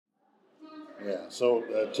Yeah, so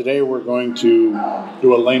today we're going to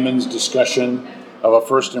do a layman's discussion of a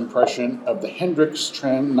first impression of the Hendricks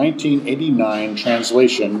 1989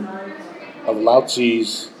 translation of Lao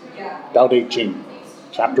Tzu's Tao Te Ching,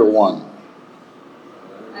 Chapter 1.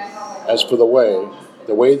 As for the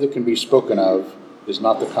way that can be spoken of is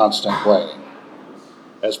not the constant way.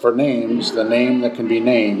 As for names, the name that can be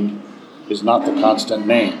named is not the constant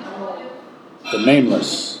name. The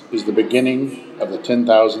nameless is the beginning of the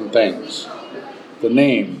 10,000 things. The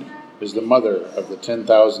named is the mother of the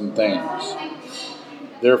 10,000 things.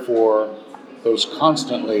 Therefore, those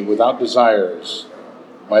constantly without desires,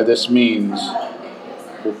 by this means,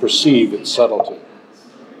 will perceive its subtlety.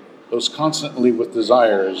 Those constantly with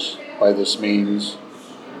desires, by this means,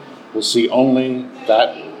 will see only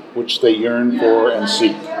that which they yearn for and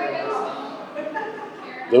seek.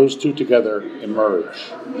 Those two together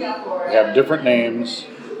emerge. They have different names,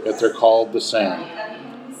 yet they're called the same.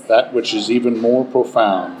 That which is even more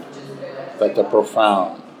profound, that the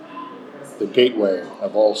profound, the gateway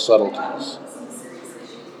of all subtleties.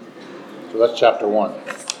 So that's chapter 1.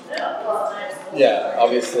 Yeah,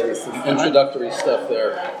 obviously there's some introductory stuff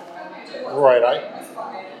there. Right,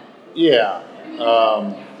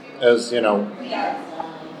 as you know,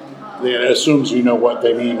 it assumes you know what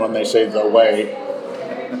they mean when they say the way.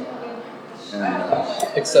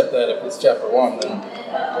 Except that if it's chapter 1, then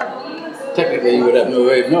technically you would have no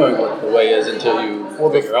way of knowing what the way is until you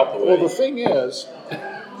figure out the way. Well, the thing is,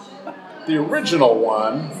 the original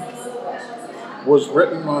one was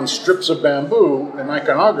written on strips of bamboo in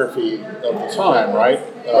iconography of the time, right?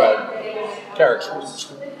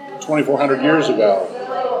 Characters. 2,400 years ago.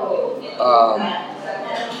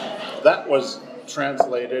 That was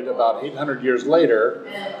translated about 800 years later,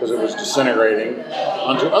 because it was disintegrating,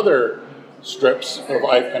 onto other strips of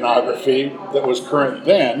iconography that was current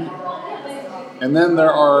then. And then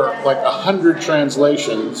there are like 100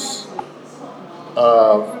 translations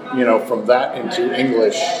from that into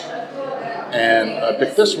English. And I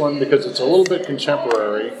picked this one because it's a little bit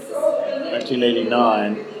contemporary,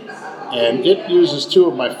 1989, and it uses two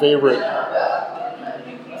of my favorite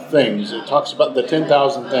things. It talks about the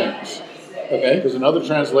 10,000 things. Okay. Because in other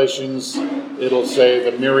translations, it'll say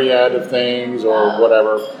the myriad of things or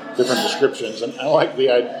whatever, different descriptions. And I like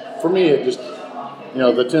for me, it just,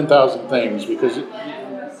 the 10,000 things, because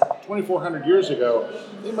 2,400 years ago,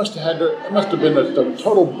 it must have been a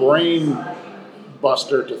total brain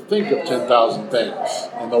buster to think of 10,000 things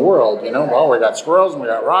in the world. Well, we got squirrels and we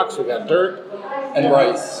got rocks, we got dirt and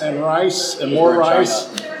rice and more rice.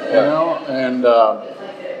 And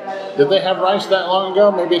did they have rice that long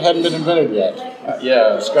ago? Maybe it hadn't been invented yet.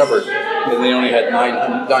 Discovered. And they only had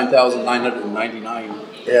 9,999.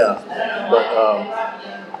 Yeah, but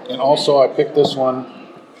and also I picked this one.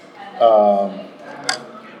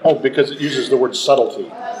 Because it uses the word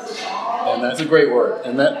subtlety, and that's a great word.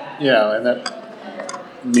 And that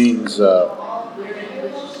means it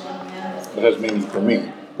has meaning for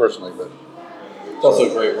me personally, but it's also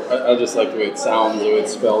a great word. I just like the way it sounds, the way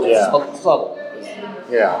it's spelled. Yeah. It's subtle.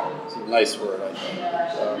 Yeah, it's a nice word, I think.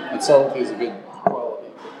 And subtlety is a good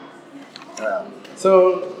quality. Yeah.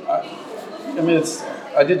 So,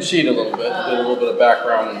 I did cheat a little bit. Did a little bit of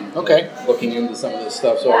background. Okay. Looking into some of this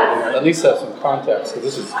stuff, so I at least have some context, because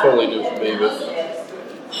this is totally new for me, but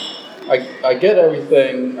I get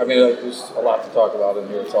everything. There's a lot to talk about in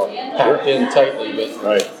here. It's all packed in tightly, but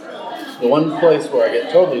right. The one place where I get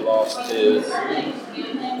totally lost is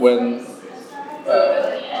when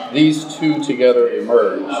these two together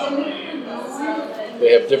emerge.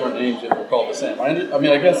 They have different names that were called the same. I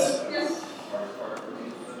guess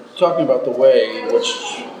talking about the way, which,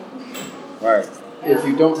 right, if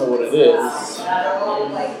you don't know what it is,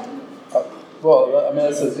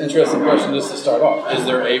 that's an interesting question just to start off. Is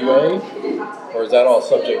there a way, or is that all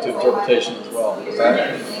subject to interpretation as well? Is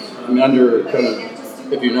that, under kind of,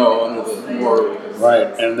 if you know, under the more...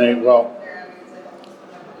 Right, and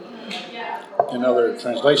in other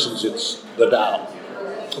translations, it's the Tao.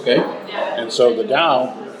 Okay. And so the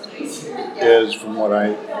Tao is, from what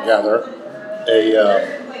I gather,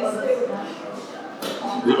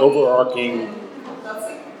 the overarching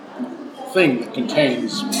thing that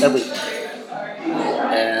contains everything.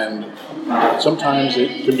 And sometimes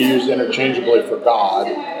it can be used interchangeably for God,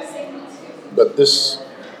 but the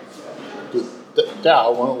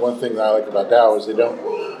Tao, one thing that I like about Tao is they don't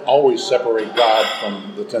always separate God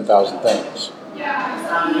from the 10,000 things.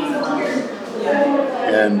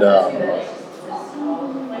 And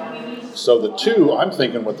so the two, I'm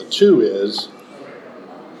thinking what the two is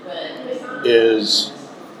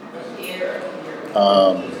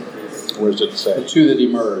where does it say? The two that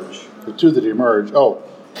emerge. The two that emerge.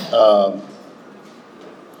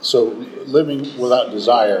 So living without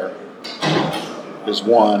desire is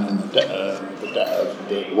one, and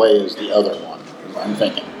the way is the other one. I'm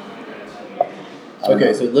thinking.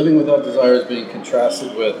 Okay, so living without desire is being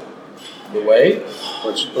contrasted with the way?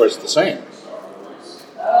 Or it's the same.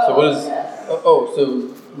 So what is...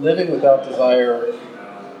 so living without desire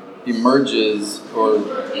emerges, or...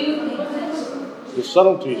 The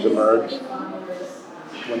subtleties emerge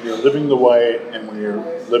when you're living the way and when you're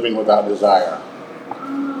living without desire.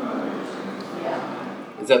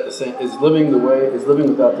 Is that the same? Is living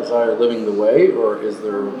without desire living the way, or is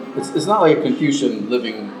there... It's not like a Confucian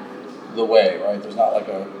living the way, right? There's not like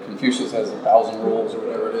a... Confucius has 1,000 rules or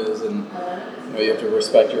whatever it is, and you have to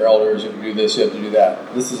respect your elders, you have to do this, you have to do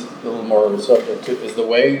that. This is a little more subject to... Is the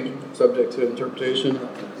way subject to interpretation?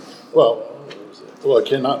 Well, it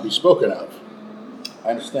cannot be spoken of. I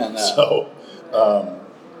understand that.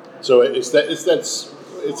 So it's that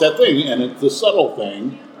thing, and it's the subtle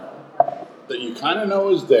thing that you kind of know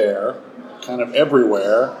is there, kind of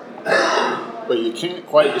everywhere, but you can't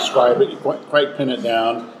quite describe it. You can't quite pin it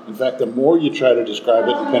down. In fact, the more you try to describe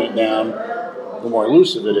it and pin it down, the more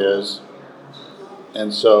elusive it is.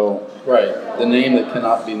 And so, right, the name that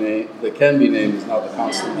cannot be named, that can be named, is not the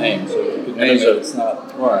constant name. So if you could name it, it's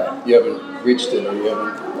not right. You haven't reached it, or you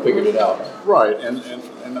haven't figured it out. Right,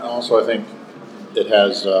 and also I think it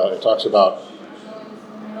has. It talks about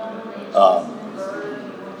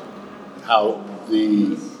how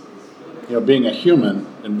being a human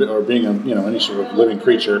or being any sort of living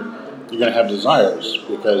creature, you're going to have desires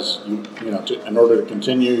because in order to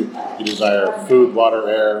continue, you desire food, water,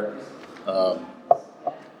 air.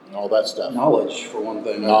 All that stuff. Knowledge, for one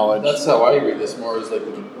thing. Knowledge. That's how I read this more, is like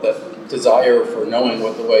that desire for knowing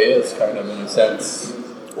what the way is, kind of, in a sense.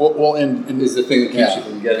 Well, is the thing that keeps you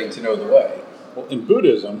from getting to know the way. Well, in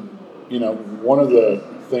Buddhism, one of the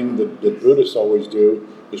things that Buddhists always do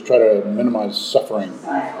is try to minimize suffering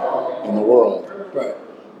in the world. Right.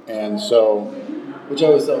 And so... Which I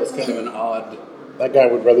always thought was kind of an odd... That guy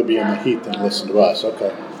would rather be in the heat than listen to us.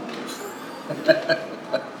 Okay.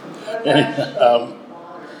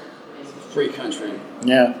 Free country.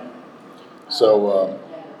 Yeah. So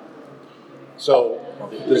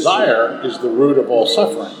desire is the root of all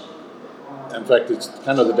suffering. In fact, it's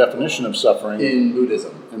kind of the definition of suffering. In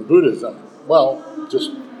Buddhism. In Buddhism. Well,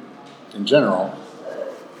 just in general,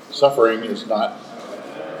 suffering is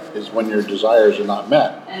when your desires are not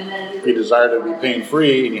met. If you desire to be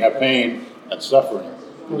pain-free and you have pain, that's suffering.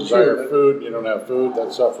 If you desire food, you don't have food,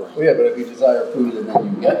 that's suffering. Well, yeah, but if you desire food and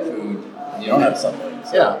then you get food, you don't have suffering.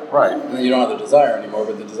 So yeah, right. And then you don't have the desire anymore,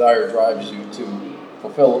 but the desire drives you to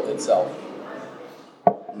fulfill itself.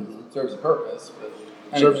 Mm-hmm. Serves a purpose. But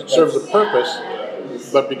anyway, serves a purpose,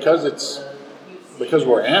 but because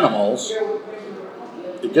we're animals,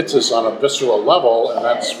 it gets us on a visceral level, and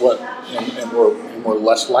that's what, and we're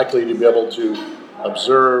less likely to be able to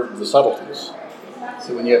observe the subtleties.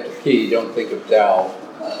 So when you have to pee, don't think of Tao.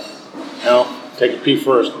 No, take a pee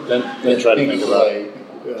first, then try to think about it.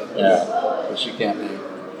 Yeah, which you can't name.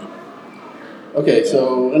 Okay,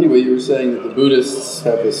 so anyway, you were saying that the Buddhists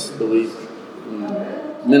have this belief in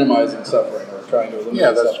minimizing suffering, or trying to eliminate suffering.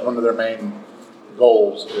 Yeah, that's one of their main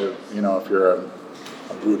goals. If you're a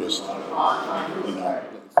Buddhist,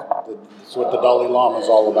 it's what the Dalai Lama is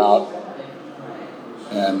all about.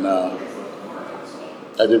 And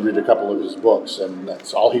I did read a couple of his books, and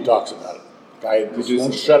that's all he talks about. The guy just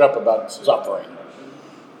won't shut up about suffering.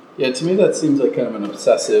 Yeah, to me that seems like kind of an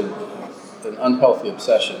unhealthy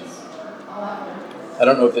obsession. I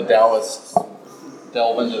don't know if the Taoists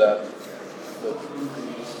delve into that, but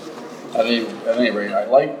at any rate, I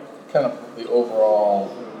like kind of the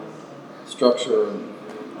overall structure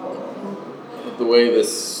of the way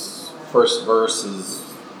this first verse is,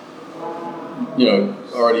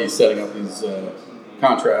 already setting up these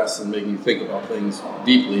contrasts and making you think about things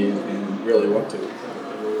deeply if you really want to.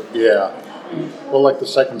 Yeah. Well, like the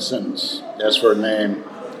second sentence, as for a name,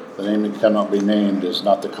 the name that cannot be named is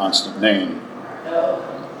not the constant name,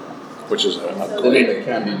 which is the name that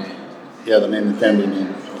can be named. Yeah, the name that can be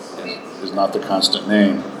named is not the constant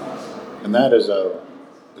name, and that is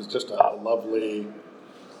just a lovely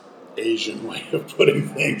Asian way of putting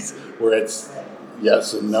things, where it's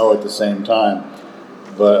yes and no at the same time.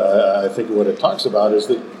 But I think what it talks about is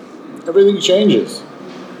that everything changes.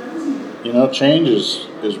 Change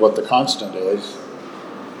is what the constant is.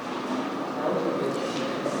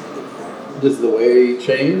 Does the way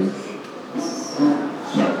change?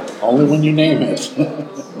 Only when you name it.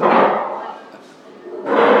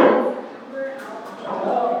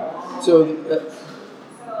 So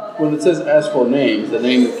when it says as for names, the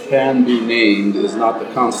name that can be named is not the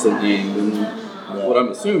constant name, then What I'm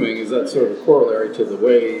assuming is that's sort of corollary to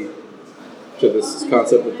this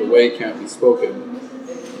concept that the way can't be spoken,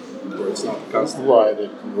 where it's not the constant. Right,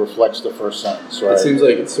 it reflects the first sentence, right? It seems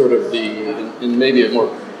like it's sort of in maybe a more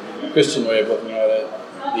Christian way of looking at it,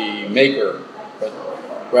 the maker, but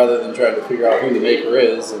rather than trying to figure out who the maker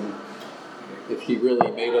is and if he really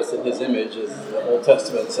made us in his image, as the Old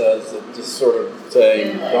Testament says, and just sort of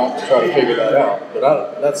saying, don't try to figure that out.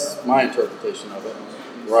 But that's my interpretation of it.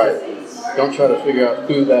 Right. Don't try to figure out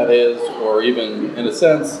who that is, or even, in a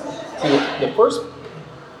sense, the first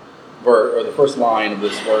verse, or the first line of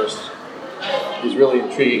this verse is really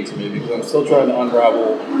intriguing to me, because I'm still trying to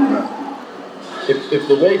unravel if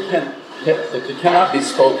the way if it cannot be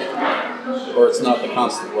spoken, or it's not the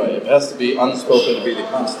constant way, if it has to be unspoken to be the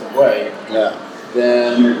constant way,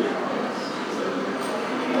 then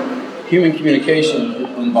human communication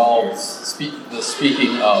involves the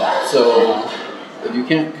speaking of. So if you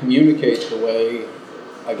can't communicate the way,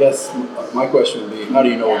 I guess my question would be, how do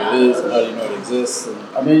you know what it is, and how do you know it exists? And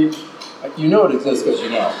I mean, you know it exists because you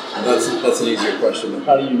know. That's an easier question. But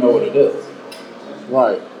how do you know what it is?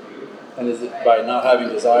 Right. And is it by not having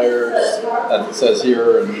desires, as it says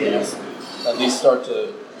here, and at least start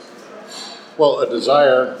to... Well, a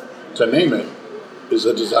desire, to name it, is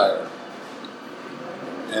a desire.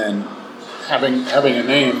 And having a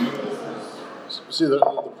name... See, the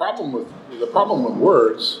problem with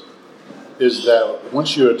words is that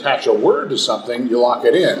once you attach a word to something, you lock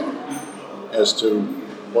it in as to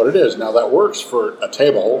what it is. Now, that works for a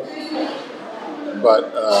table,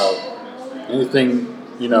 but anything,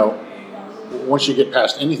 once you get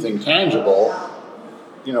past anything tangible,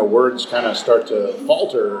 words kind of start to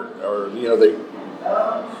falter, or,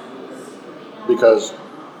 because,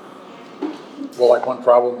 like one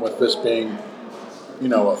problem with this being,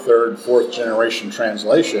 a third, fourth generation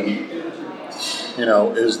translation,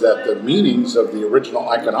 is that the meanings of the original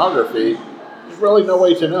iconography, there's really no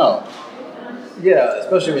way to know. Yeah,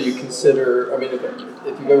 especially when you consider,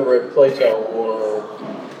 if you've ever read Plato or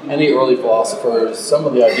any early philosophers, some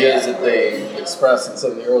of the ideas that they express in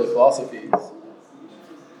some of the early philosophies,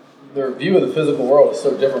 their view of the physical world is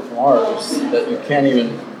so different from ours that you can't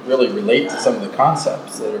even really relate to some of the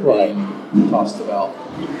concepts that are being tossed about.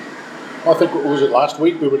 Well, I think, was it last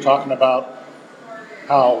week we were talking about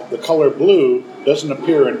how the color blue doesn't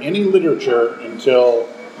appear in any literature until,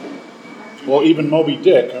 even Moby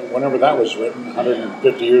Dick, whenever that was written,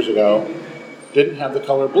 150 years ago, didn't have the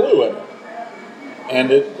color blue in it. And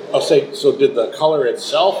so did the color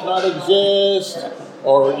itself not exist?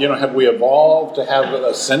 Or, have we evolved to have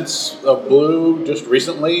a sense of blue just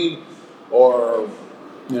recently? Or,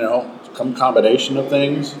 some combination of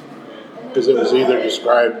things? Because it was either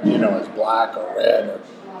described, as black or red or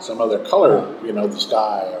some other color, the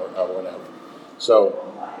sky or whatever. So,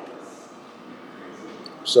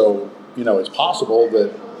 it's possible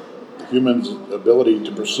that humans' ability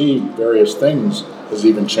to perceive various things has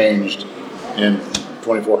even changed in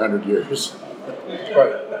 2,400 years.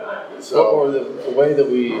 Right. So, or the way that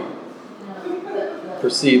we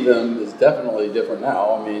perceive them is definitely different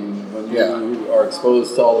now. When you are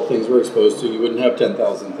exposed to all the things we're exposed to, you wouldn't have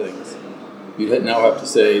 10,000 things. You'd now have to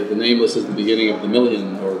say the nameless is the beginning of the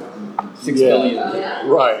million or 6 billion.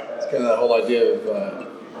 Right. It's kind of that whole idea of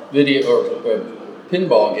video or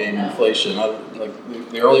pinball game inflation. Like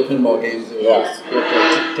the early pinball games, it was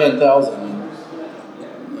like 10,000. And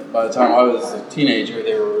by the time I was a teenager,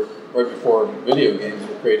 they were right before video games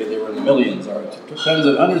were created. They were in the millions, or tens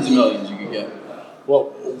of hundreds of millions you could get.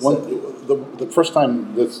 Well, the first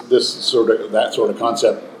time that sort of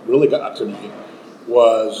concept really got to me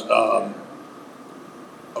was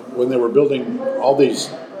when they were building all these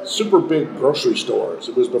super big grocery stores.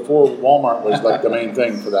 It was before Walmart was like the main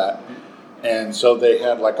thing for that. And so they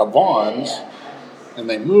had like a Vons, and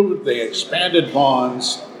they expanded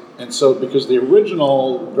Vons. And so because the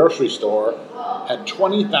original grocery store had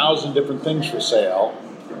 20,000 different things for sale,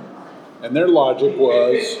 and their logic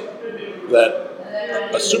was that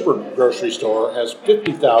a super grocery store has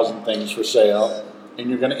 50,000 things for sale, and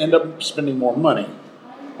you're going to end up spending more money.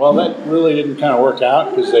 Well, that really didn't kind of work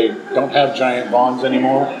out because they don't have giant Vons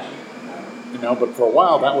anymore. But for a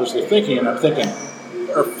while that was the thinking, and I'm thinking,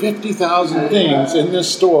 there are 50,000 things in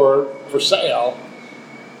this store for sale,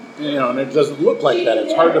 and it doesn't look like that.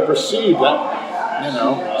 It's hard to perceive that,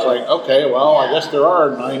 It's like, okay, well, I guess there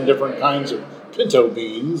are 9 different kinds of pinto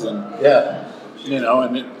beans, and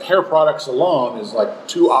and hair products alone is like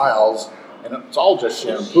 2 aisles, and it's all just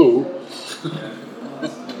shampoo.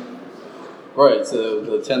 Right, so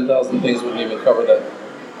the 10,000 things wouldn't even cover that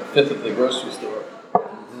a fifth of the grocery store.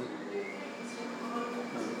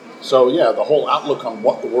 So, the whole outlook on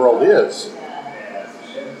what the world is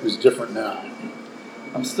is different now.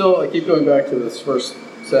 I keep going back to this first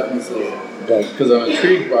sentence Okay. because I'm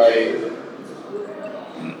intrigued by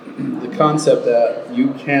the concept that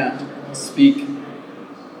you can't speak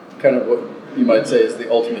kind of what you might say is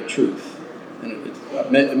the ultimate truth. And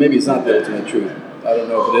maybe it's not the ultimate truth. I don't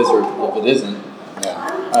know if it is or if it isn't. Yeah.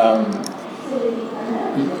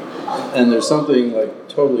 And there's something like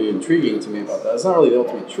totally intriguing to me about that. It's not really the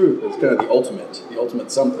ultimate truth. It's kind of the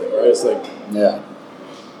ultimate something, right? It's like, Yeah.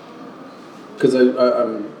 because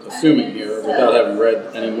I'm assuming here, without having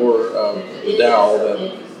read any more of the Tao,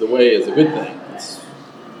 that the way is a good thing. It's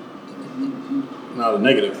not a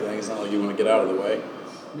negative thing. It's not like you want to get out of the way.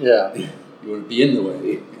 Yeah. You want to be in the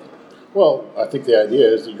way. Well, I think the idea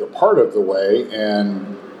is that you're part of the way,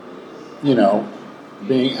 and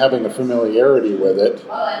having a familiarity with it,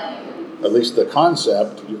 at least the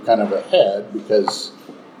concept, you're kind of ahead because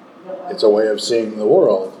it's a way of seeing the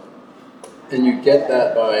world. And you get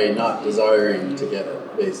that by not desiring to get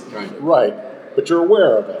it, basically. Kind of. Right, but you're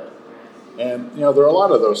aware of it. And, there are a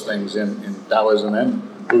lot of those things in Taoism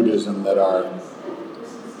and Buddhism that are,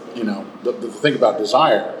 the thing about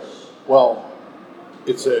desire. Well,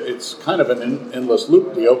 it's kind of an endless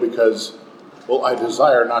loop deal because, I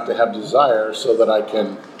desire not to have desire so that I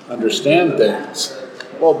can understand things.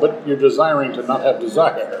 Well, but you're desiring to not have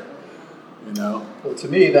desire, Well, to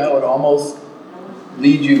me, that would almost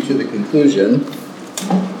lead you to the conclusion.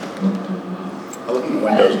 I'll look the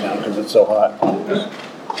windows down because it's so hot.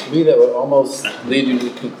 To me, that would almost lead you to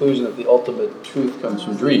the conclusion that the ultimate truth comes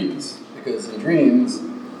from dreams. Because in dreams,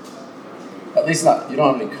 at least you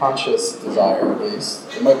don't have any conscious desire, at least.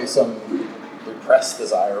 There might be some repressed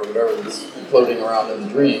desire or whatever that's floating around in the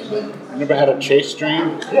dream. But You never had a chase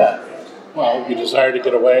dream? yeah. Well, you desire to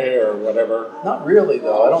get away or whatever. Not really,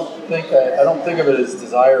 though. I don't think of it as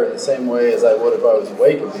desire in the same way as I would if I was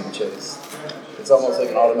awake and being chased. It's almost like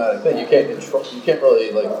an automatic thing. You can't control. You can't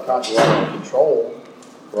really consciously control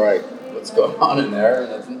Right. what's going on in there,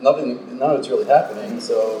 and none of it's really happening.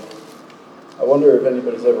 So I wonder if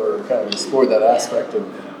anybody's ever kind of explored that aspect of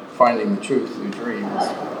finding the truth through dreams.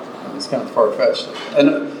 It's kind of far-fetched.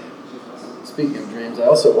 And speaking of dreams, I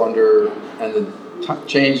also wonder, and the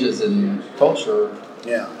changes in culture,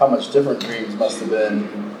 how much different dreams must have been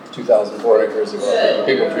 2,400 years ago.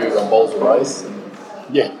 People dreamed about bowls of rice. And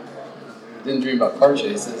didn't dream about car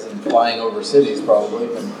chases and flying over cities, probably.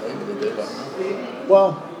 Maybe they did. I don't know.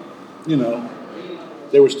 Well,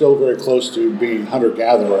 they were still very close to being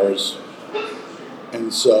hunter-gatherers,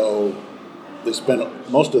 and so they spent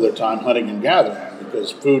most of their time hunting and gathering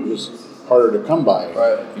because food was harder to come by.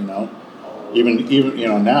 Right.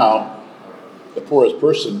 Even now, the poorest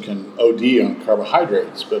person can OD on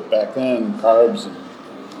carbohydrates, but back then, carbs and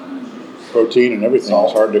protein and everything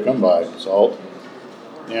was hard to come by. Salt.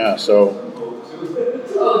 Yeah, so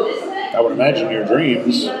I would imagine your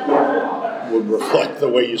dreams would reflect the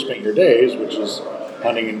way you spent your days, which is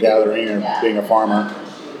hunting and gathering or being a farmer.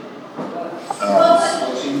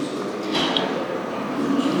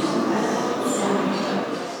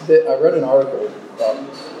 I read an article about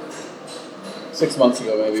 6 months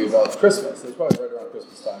ago, maybe, about Christmas. It was probably right around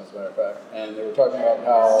Christmas time, as a matter of fact. And they were talking about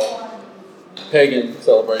how pagan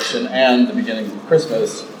celebration and the beginning of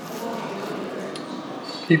Christmas,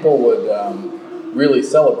 people would really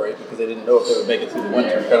celebrate because they didn't know if they would make it through the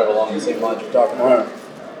winter, kind of along the same lines you're talking about.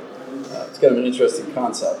 It's kind of an interesting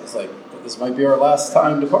concept. It's like, this might be our last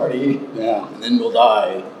time to party, and then we'll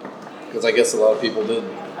die. Because I guess a lot of people did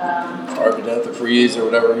starve to death or freeze or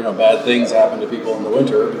whatever, bad things happen to people in the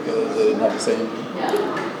winter because they didn't have the same,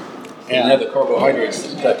 they didn't have the carbohydrates to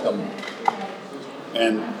protect them.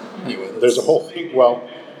 And anyway, there's a whole thing,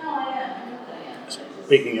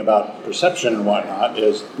 speaking about perception and whatnot,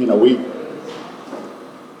 is, we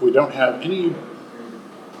don't have any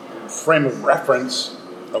frame of reference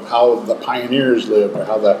of how the pioneers lived or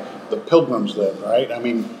how the pilgrims lived, right? I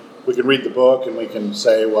mean, we can read the book and we can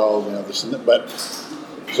say, this and that, but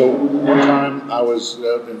so one time I was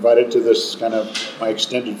invited to this kind of my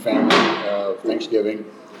extended family Thanksgiving.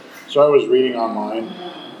 So I was reading online,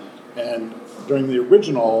 and during the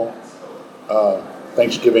original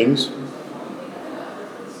Thanksgivings,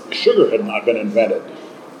 sugar had not been invented.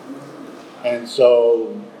 And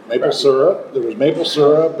so there was maple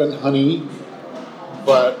syrup and honey,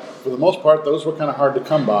 but for the most part, those were kind of hard to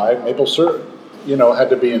come by. Maple syrup, had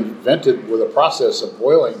to be invented with a process of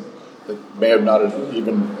boiling that may have not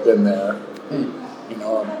even been there.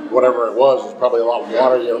 Whatever it was probably a lot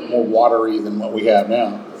more watery than what we have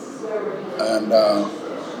now. And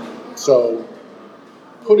so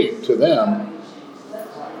pudding to them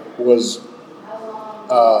was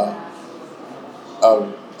a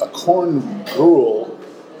corn gruel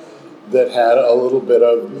that had a little bit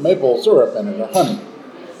of maple syrup in it, or honey.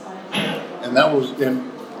 And that was,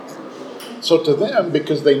 so to them,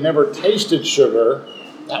 because they never tasted sugar,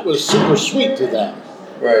 that was super sweet to them.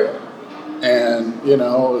 Right. And,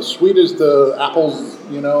 as sweet as the apples,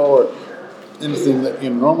 or anything that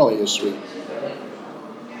normally is sweet.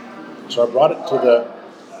 So I brought it to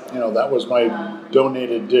that was my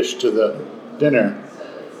donated dish to the dinner.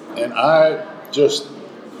 And I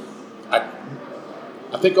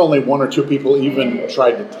think only one or two people even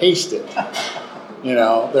tried to taste it. They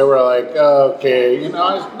were like, okay,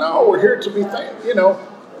 no, we're here to be,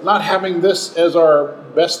 not having this as our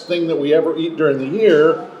best thing that we ever eat during the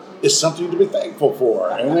year is something to be thankful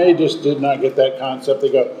for. And they just did not get that concept.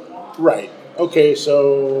 They go, right, okay,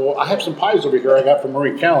 so I have some pies over here I got from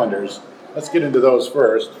Marie Callender's. Let's get into those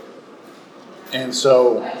first. And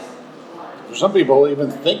so, for some people, even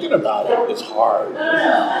thinking about it is hard.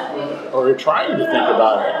 Or you're trying to think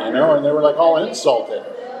about it, and they were like all insulted.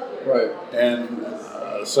 Right. And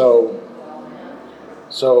so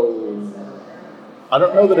I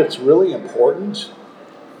don't know that it's really important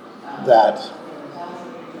that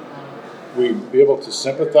we be able to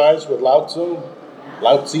sympathize with Lao Tzu,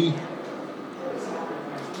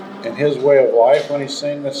 and his way of life when he's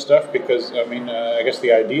saying this stuff, because, I guess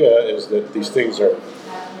the idea is that these things the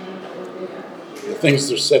things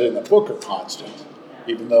that are said in the book are constant,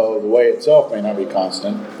 even though the way itself may not be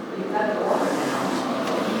constant.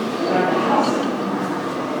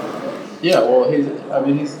 Yeah, well,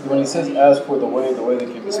 when he says, as for the way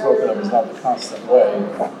that can be spoken of is not the constant way,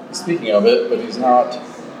 he's speaking of it, but he's not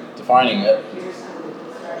defining it.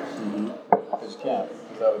 Because you can't.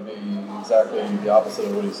 That would be exactly the opposite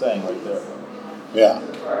of what he's saying right there. Yeah.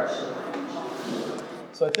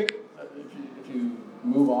 So I think if you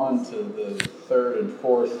move on to the third and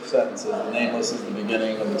fourth sentences, the nameless is the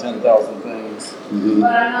beginning of the 10,000 things. Mm-hmm.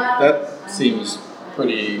 That seems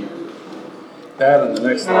pretty. That and the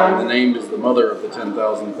next line, the named is the mother of the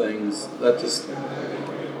 10,000 things. That just,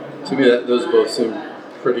 to me, those both seem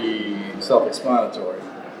pretty self-explanatory.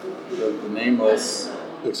 The nameless,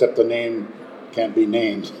 except the name can't be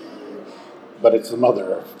named, but it's the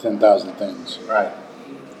mother of 10,000 things. Right.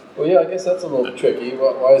 Well, yeah, I guess that's a little tricky.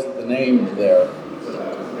 Why is the name there?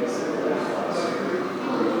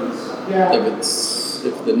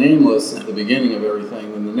 If the nameless is the beginning of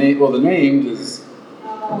everything, then the named is,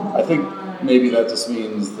 I think maybe that just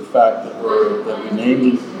means the fact that we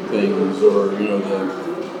name things, or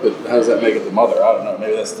but how does that make it the mother? I don't know.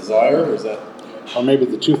 Maybe that's desire, or is that? Or maybe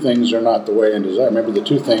the two things are not the way and desire. Maybe the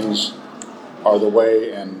two things are the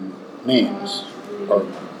way and names, or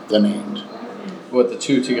the named. What, the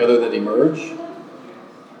two together that emerge?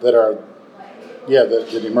 That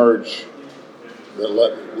emerge, that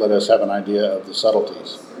let us have an idea of the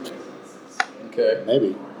subtleties. Okay.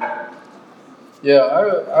 Maybe. Yeah,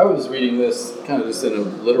 I was reading this kind of just in a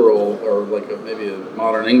literal, or maybe a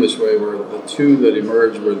modern English way, where the two that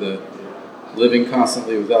emerge were the living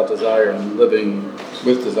constantly without desire and living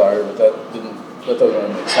with desire, but that doesn't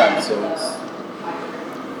really make sense. So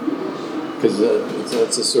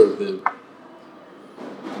it's a sort of the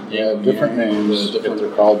different names, but they're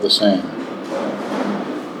called the same.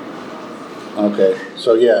 Okay,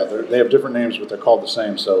 so they have different names, but they're called the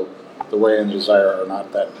same. So the way and desire are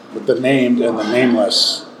not that. But the named and the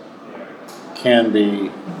nameless can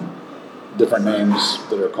be different names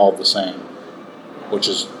that are called the same, which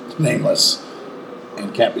is nameless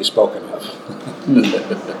and can't be spoken of.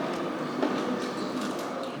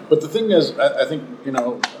 But the thing is, I think,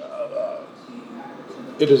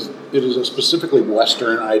 it is a specifically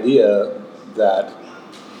Western idea that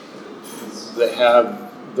they have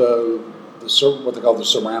what they call the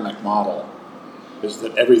ceramic model, is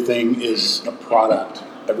that everything is a product,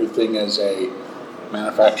 everything is a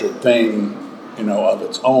manufactured thing, of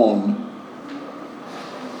its own.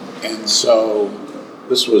 And so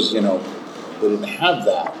this was, they didn't have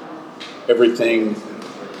that. Everything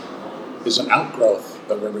is an outgrowth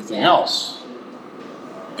of everything else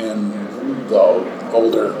in the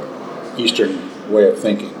older Eastern way of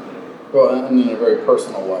thinking. Well, and in a very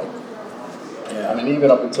personal way. Yeah. Even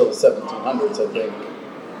up until the 1700s, I think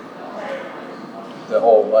the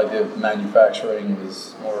whole idea of manufacturing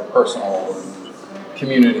was more personal, and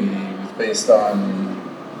community was based on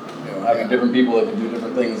having different people that can do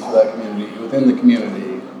different things for that community, within the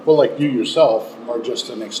community. Well, like you yourself are just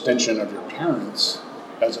an extension of your parents,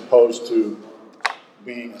 as opposed to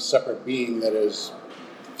being a separate being that is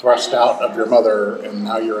thrust out of your mother and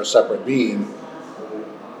now you're a separate being.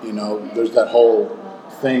 There's that whole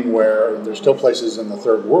thing where there's still places in the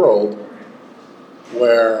third world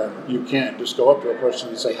where you can't just go up to a person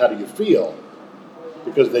and say, how do you feel?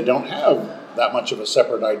 because they don't have that much of a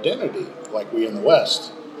separate identity like we in the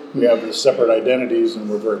West. We have these separate identities, and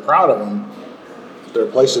we're very proud of them. There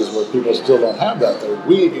are places where people still don't have that.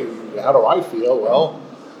 How do I feel? Well,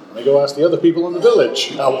 let me go ask the other people in the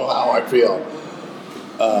village how I feel.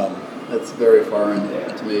 That's very foreign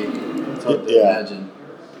to me. It's hard to imagine.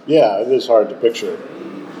 Yeah, it is hard to picture.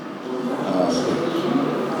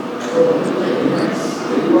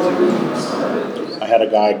 I had a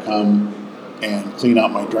guy come and clean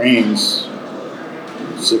out my drains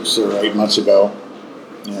 6 or 8 months ago,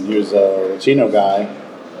 and he was a Latino guy,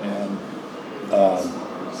 and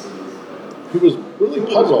he was really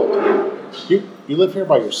puzzled. You live here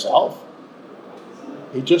by yourself?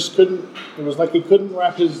 He just couldn't. It was like he couldn't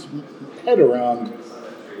wrap his head around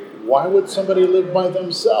why would somebody live by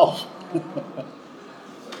themselves.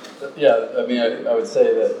 Yeah, I mean, I would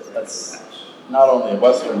say that's not only a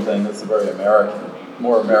Western thing, that's a very American,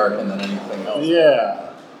 more American than anything else. Yeah.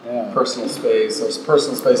 Personal space. So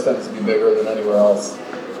personal space tends to be bigger than anywhere else.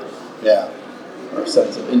 Yeah. Our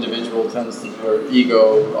sense of individual tends to, or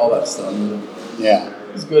ego, all that stuff. Yeah.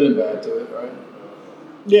 There's good and bad to it, right?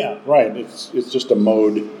 Yeah, right. It's just a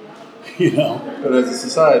mode, But as a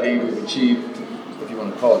society, we've achieved, if you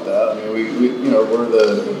want to call it that. I mean,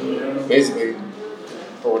 we're basically,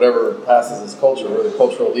 for whatever passes as culture, we're the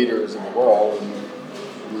cultural leaders of the world,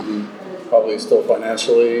 and probably still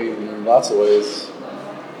financially in lots of ways.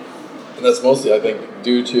 And that's mostly, I think,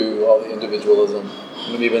 due to all the individualism.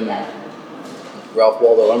 I mean, even Ralph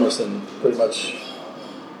Waldo Emerson pretty much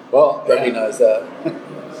recognized that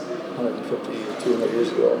 150, 200 years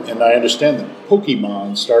ago. And I understand that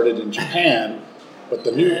Pokemon started in Japan, but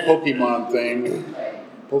the new Pokemon thing,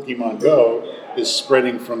 Pokemon Go, is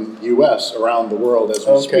spreading from the U.S. around the world as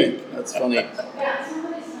we speak. That's funny. Yeah,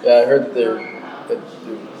 I heard that they're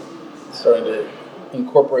starting to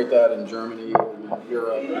incorporate that in Germany and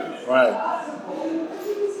Europe. Right.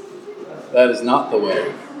 That is not the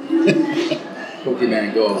way.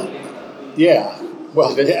 Pokemon Go. Yeah.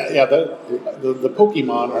 Well, the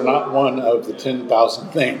Pokemon are not one of the 10,000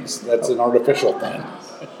 things. That's an artificial thing.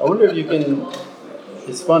 I wonder if you can.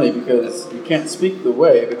 It's funny because you can't speak the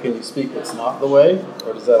way, but can you speak what's not the way?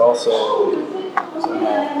 Or does that also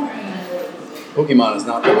somehow. Pokemon is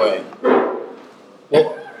not the way.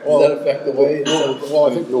 Does that affect the way? Well,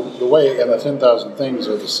 I think the way and the 10,000 things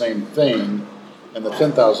are the same thing, and the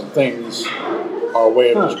 10,000 things are a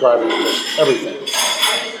way of describing everything.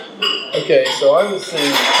 Okay, so I was seeing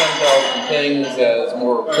 10,000 things as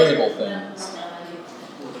more physical things,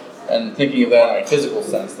 and thinking of that in a physical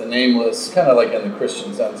sense, the nameless, kind of like in the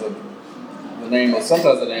Christian sense of the nameless.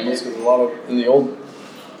 Sometimes the nameless, because a lot of in the older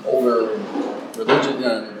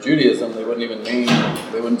religion, Judaism, they wouldn't even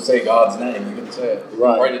they wouldn't say God's name. They couldn't say it.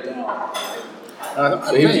 Right. Write it down.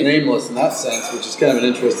 So he was nameless in that sense, which is kind of an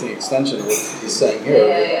interesting extension of what he's saying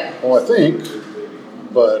here. Well, I think,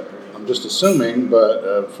 but I'm just assuming,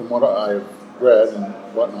 but from what I've read and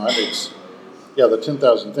whatnot, the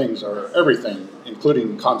 10,000 things are everything,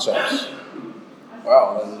 including concepts.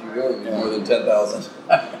 Wow, then you really need more than 10,000.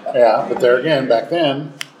 Yeah, but there again, back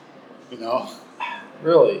then,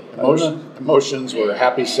 Really? Emotions were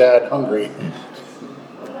happy, sad, hungry,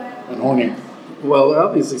 and horny. Well,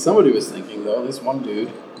 obviously somebody was thinking, though, this one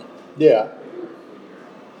dude. Yeah.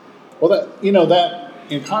 Well, that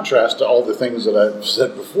in contrast to all the things that I've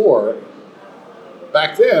said before,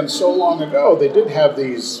 back then, so long ago, they did have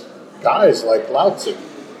these guys like Lao Tzu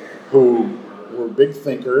who were big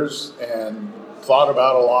thinkers and thought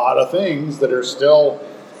about a lot of things that are still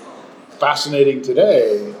fascinating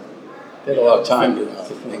today. They had a lot of time to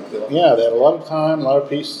think, though. Yeah, they had a lot of time, a lot of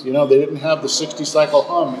peace. They didn't have the 60-cycle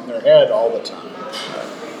hum in their head all the time.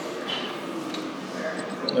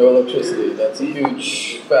 No electricity. That's a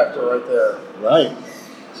huge factor right there. Right.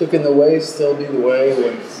 So can the way still be the way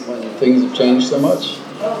when things have changed so much?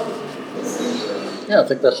 Yeah, I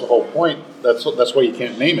think that's the whole point. That's why you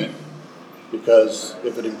can't name it. Because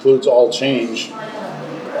if it includes all change...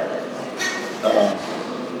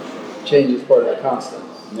 change is part of the constant.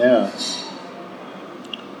 Yeah.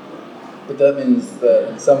 But that means that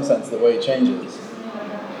in some sense the way changes.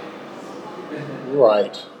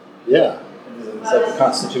 Right. Yeah. It's like the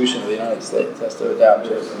Constitution of the United States has to adapt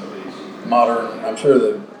to modern. I'm sure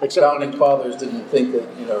the founding fathers didn't think that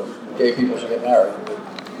gay people should get married.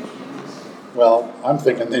 Well, I'm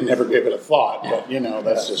thinking they never gave it a thought, but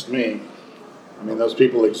that's just me. I mean, those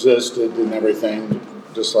people existed and everything,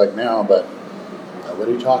 just like now, but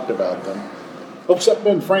nobody talked about them. Except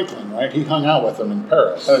Ben Franklin, right? He hung out with them in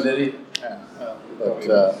Paris. Oh, did he? Yeah. But,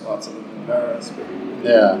 lots of them in Paris. But...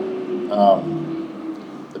 Yeah.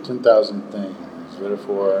 The 10,000 things,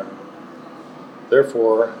 therefore.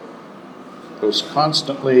 Therefore, those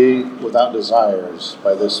constantly without desires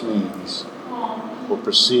by this means will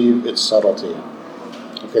perceive its subtlety.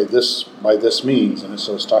 Okay, this by this means, and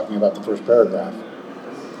so it's talking about the first paragraph.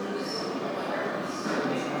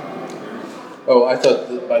 Oh, I thought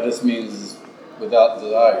that by this means without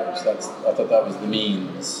desires. I thought that was the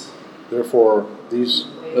means. Therefore,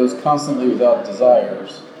 those constantly without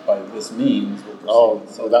desires by this means will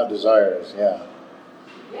perceive without desires, yeah.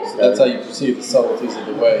 So that's how you perceive the subtleties of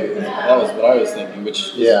the way. That was what I was thinking,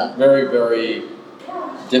 which is very, very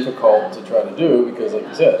difficult to try to do because, like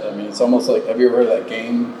you said, I mean, it's almost like, have you ever heard of that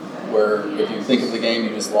game where if you think of the game,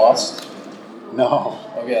 you just lost? No.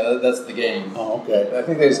 Oh, yeah, that's the game. Oh, okay. I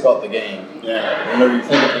think they just call it the game. Yeah. Whenever you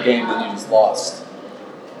think of the game, then you just lost.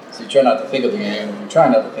 So you try not to think of the game, and if you try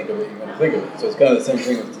not to think of it, you're going to think of it. So it's kind of the same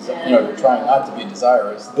thing with, you're trying not to be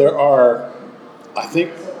desirous. There are, I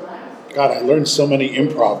think, God, I learned so many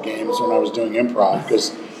improv games when I was doing improv,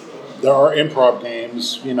 because there are improv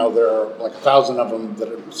games, there are like 1,000 of them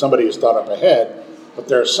that somebody has thought up ahead, but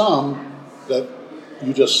there are some that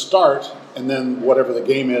you just start, and then whatever the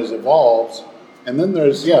game is evolves. And then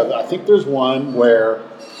there's, I think there's one where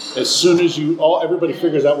as soon as everybody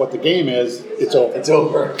figures out what the game is, it's over. It's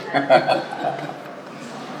over.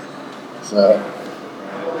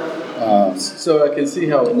 So I can see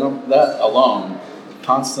how that alone,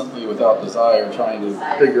 constantly without desire, trying to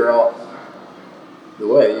figure out the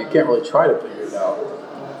way, you can't really try to figure it out.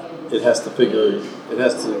 It has to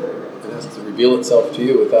reveal itself to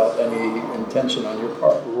you without any intention on your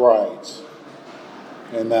part. Right.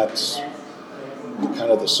 And that's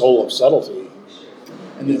kind of the soul of subtlety.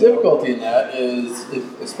 And the difficulty in that is,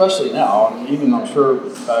 especially now, and even I'm sure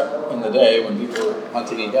back in the day when people were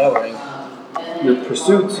hunting and gathering, your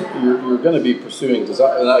pursuits, you're going to be pursuing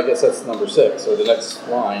desire. And I guess that's number 6, or the next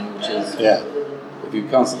line, which is, if you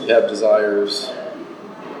constantly have desires,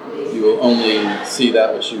 you will only see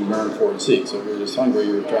that which you yearn for and seek. So if you're just hungry,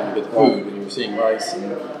 you're trying to get the food, and you're seeing rice.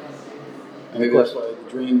 And maybe that's why the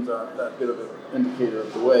dreams aren't that good of an indicator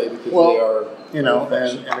of the way, because they are...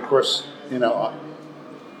 and of course,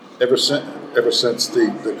 ever since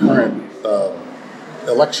the current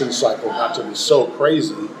election cycle got to be so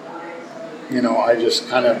crazy, I just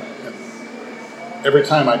kind of, every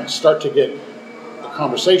time I start to get a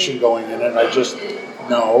conversation going in it, I just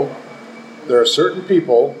know there are certain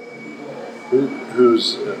people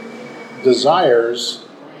whose desires,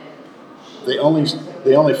 they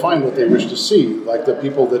only find what they wish to see. Like the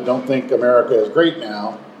people that don't think America is great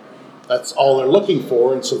now, that's all they're looking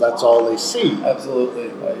for, and so that's all they see.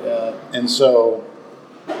 Absolutely. And so,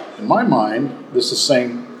 in my mind, this is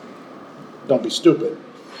saying, don't be stupid.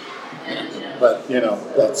 But,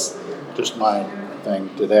 that's just my thing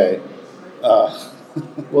today.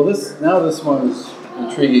 Well, this one is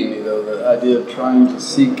intriguing me, though, the idea of trying to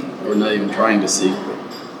seek, or not even trying to seek, but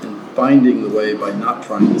finding the way by not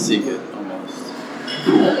trying to seek it, almost.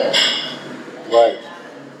 Right.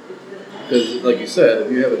 Because, like you said,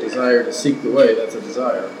 if you have a desire to seek the way, that's a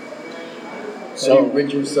desire. So you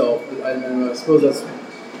rid yourself, I suppose that's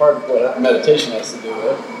part of what meditation has to do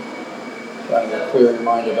with. Trying to clear your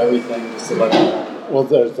mind of everything, just to let it. Well,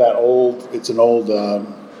 there's that it's an old, I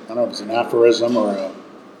don't know if it's an aphorism or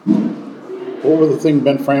what were the thing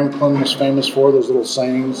Ben Franklin was famous for, those little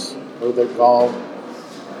sayings, what are they called?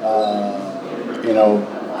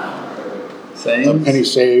 Sayings? A penny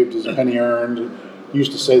saved is a penny earned. He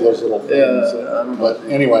used to say those little things. Yeah, I don't know. But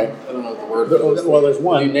anyway. I don't know what the word is. Well, there's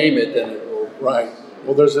one. If you name it, then it will. Right.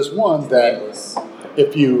 Well, there's this one that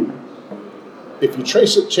if you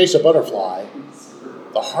chase a butterfly,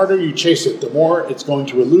 the harder you chase it, the more it's going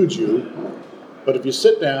to elude you. But if you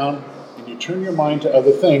sit down and you turn your mind to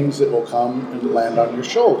other things, it will come and land on your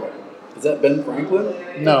shoulder. Is that Ben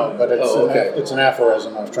Franklin? No, but it's an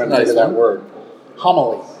aphorism. I was trying to think of that word.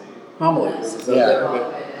 Homily. Homilies. Is that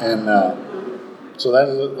Okay. And so that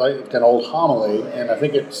is like an old homily, and I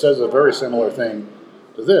think it says a very similar thing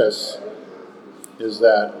to this, is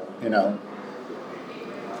that,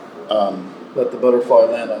 let the butterfly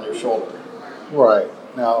land on your shoulder. Right.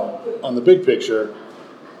 Now, on the big picture,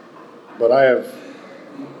 but I have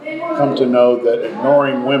come to know that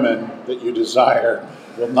ignoring women that you desire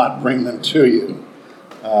will not bring them to you.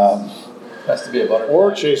 Has to be a butterfly.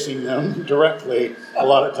 Or chasing them directly a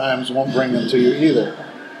lot of times won't bring them to you either.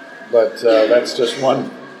 But that's just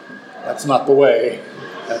one, that's not the way.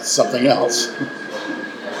 That's something else.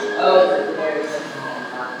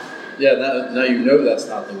 Yeah, now you know that's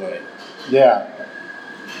not the way. Yeah.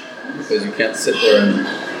 Because you can't sit there and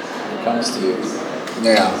it comes to you.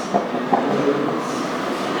 Yeah.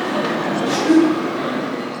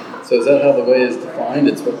 So is that how the way is defined?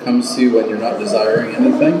 It's what comes to you when you're not desiring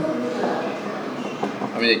anything?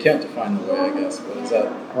 I mean, you can't define the way, I guess, but is that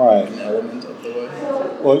an element of the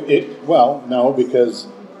way? Well, no, because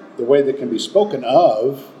the way that can be spoken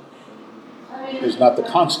of is not the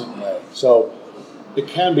constant way. So it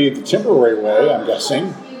can be the temporary way, I'm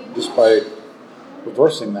guessing, just by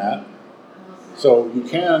reversing that. So you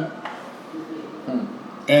can,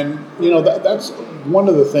 and that's one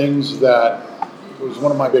of the things that was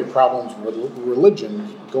one of my big problems with religion,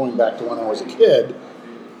 going back to when I was a kid,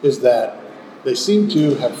 is that they seem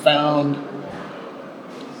to have found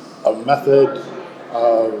a method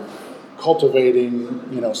of cultivating,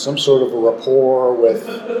 some sort of a rapport with,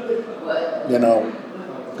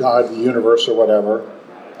 God, the universe, or whatever,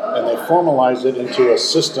 and they formalize it into a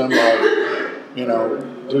system of,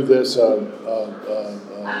 do this,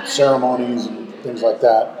 ceremonies and things like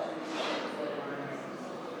that.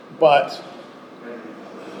 But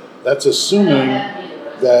that's assuming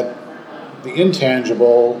that the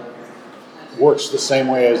intangible works the same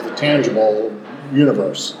way as the tangible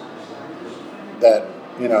universe. That,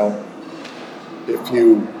 if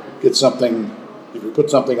you put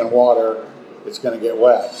something in water, it's going to get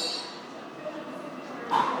wet.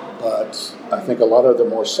 But I think a lot of the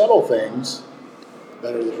more subtle things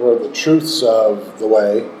that are sort of the truths of the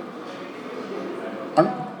way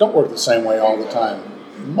don't work the same way all the time.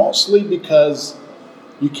 Mostly because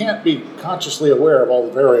you can't be consciously aware of all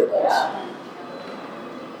the variables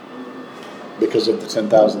because of the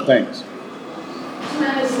 10,000 things.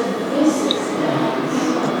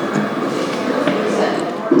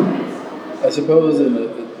 I suppose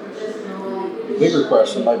the bigger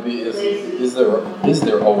question might be: is there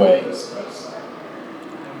a way?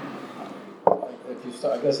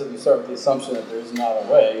 I guess if you start with the assumption that there is not a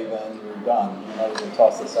way, then you're done. You might as well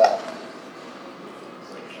toss this out.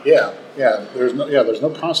 Yeah. There's no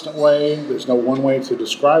constant way. There's no one way to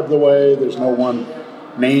describe the way. There's no one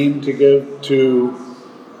name to give to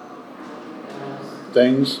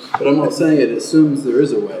things. But I'm not saying it assumes there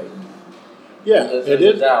is a way. Yeah, it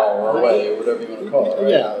is a Tao or a way or whatever you want to call it.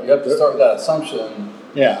 Right? Yeah, you have to start with that assumption.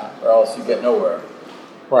 Yeah, or else you get nowhere.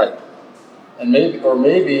 Right. And maybe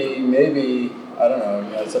I don't know. I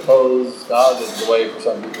mean, I suppose God is the way for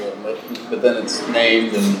some people, but then it's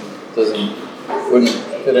named and wouldn't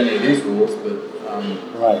fit any of these rules. But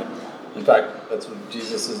right. In fact, that's what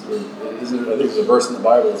Jesus is. I think there's a verse in the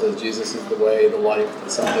Bible that says Jesus is the way, the life,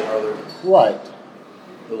 something or other. Right.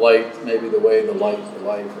 The light, maybe the way, the light, the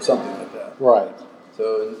life, or something like that. Right.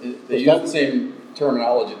 So they use the same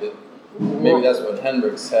terminology that maybe that's what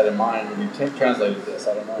Hendricks had in mind when he translated this.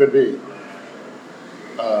 I don't know. Could be.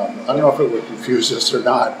 I don't know if it would confuse us or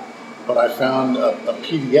not, but I found a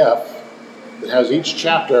PDF that has each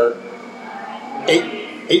chapter,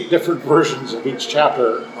 eight different versions of each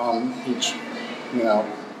chapter on each,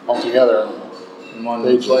 all together in one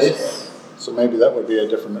pages. Place. So maybe that would be a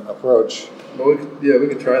different approach. Well, we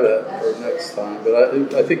could try that for next time. But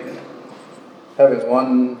I think having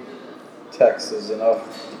one text is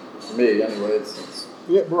enough for me. Anyway, it's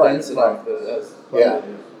dense enough that it has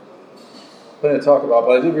plenty to talk about.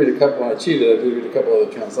 But I did read a couple. When I cheated, I did read a couple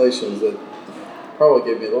other translations that probably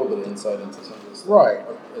gave me a little bit of insight into some of this. Right.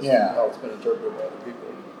 How it's been interpreted by other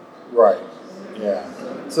people. Right.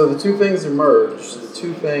 Yeah. So the two things emerge. The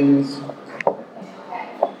two things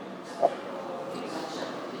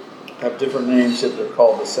have different names, yet they're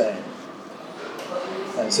called the same.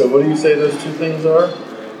 And so what do you say those two things are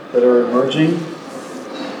that are emerging?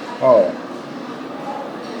 Oh.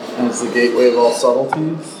 And it's the gateway of all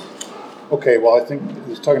subtleties? Okay, well, I think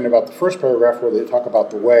he's talking about the first paragraph where they talk about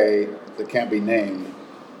the way that can't be named,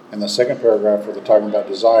 and the second paragraph where they're talking about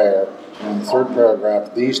desire, and in the third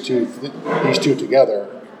paragraph, these two together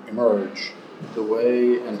emerge. The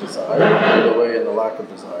way and desire, or the way and the lack of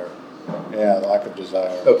desire? Yeah, the lack of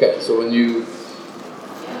desire. Okay, so when you,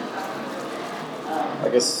 I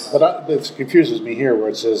guess... But it confuses me here where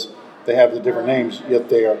it says they have the different names, yet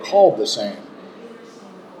they are called the same.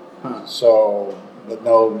 Huh. So, but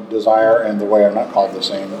no desire and the way are not called the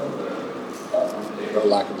same. Or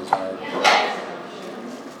lack of desire.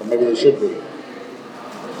 Or maybe they should be.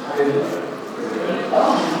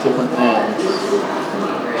 Different names.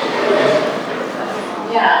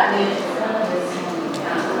 Yeah, I mean...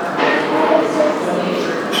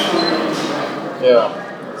 Yeah,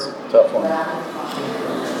 it's a tough one.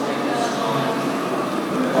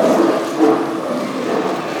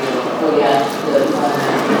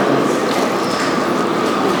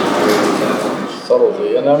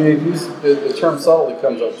 Subtlety, and I mean, the term subtlety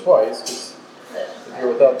comes up twice, because if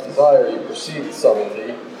you're without desire, you perceive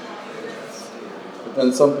subtlety, but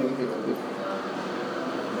then something,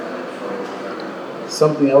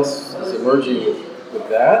 something else is emerging with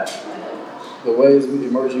that. The way is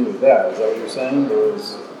emerging with that. Is that what you're saying? There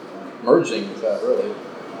was merging with that, really.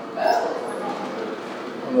 I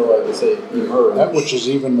don't know why they say emerge. That which is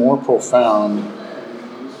even more profound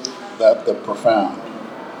than the profound.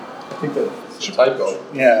 I think that's a typo.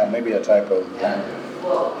 Yeah, maybe a typo.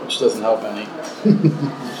 Which doesn't help any.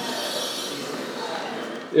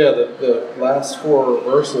 Yeah, the last four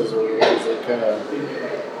verses are the ones that kind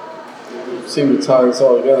of seem to tie this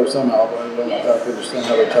all together somehow, but I don't exactly understand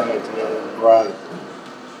how they're tying it together. Right.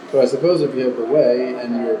 So I suppose if you have the way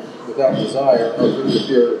and you're without desire, or if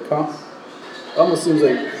you're it almost seems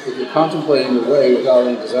like if you're contemplating the way without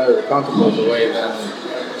any desire to contemplate the way, then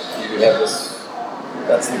you have this.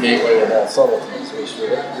 That's the gateway of all subtleties, which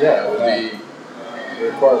would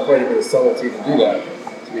require quite a bit of subtlety to do that.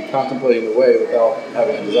 To be contemplating the way without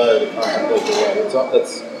having a desire to contemplate the way.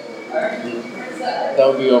 That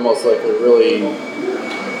would be almost like a really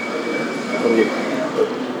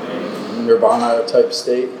nirvana type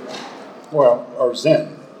state. Well, or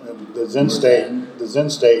Zen. The Zen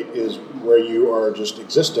state is where you are just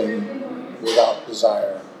existing without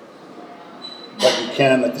desire. But you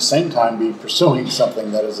can at the same time be pursuing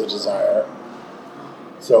something that is a desire.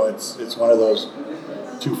 So it's one of those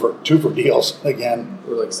two for deals again.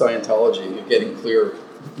 Or like Scientology, you're getting clear.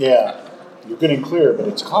 Yeah, you're getting clear, but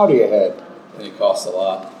it's cloudy ahead. And it costs a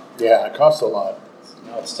lot. Yeah, it costs a lot.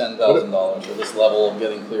 Now it's $10,000 for this level of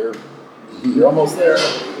getting clear. You're almost there.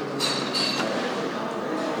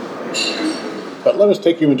 But let us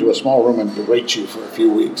take you into a small room and berate you for a few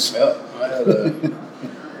weeks. Yep, I had a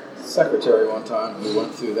secretary one time who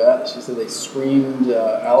went through that. She said they screamed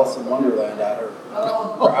Alice in Wonderland at her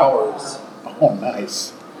for hours. Oh,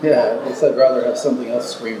 nice. Yeah, I guess I'd rather have something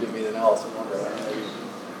else screamed at me than Alice in Wonderland. Maybe.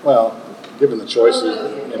 Well, given the choices,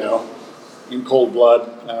 in cold blood,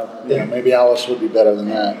 maybe Alice would be better than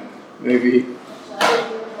that. Maybe.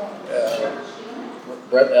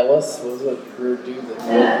 Brett Ellis, was it her dude that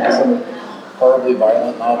wrote some horribly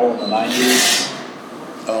violent novel in the 90s?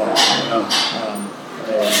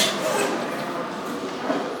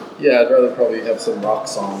 Yeah, I'd rather probably have some rock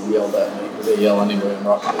song yelled at me, because they yell anyway in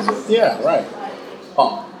rock music. Yeah, right.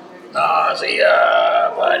 Punk.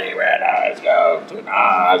 Nausea, bloody red eyes go to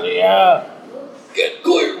nausea. Get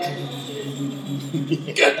clear!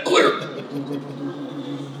 Get clear!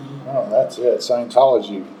 Oh, that's it.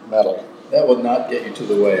 Scientology metal. That would not get you to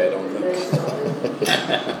the way, I don't think.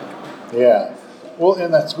 Yeah. Well,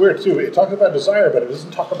 and that's weird too. It talks about desire, but it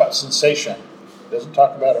doesn't talk about sensation. It doesn't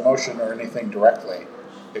talk about emotion or anything directly,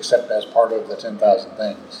 except as part of the 10,000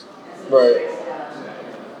 things. Right.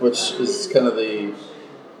 Which is kind of the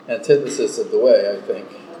antithesis of the way, I think.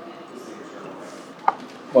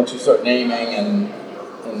 Once you start naming and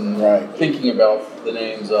right. thinking about the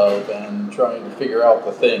names of and trying to figure out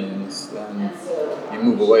the things, then you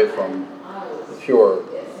move away from the pure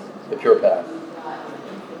path.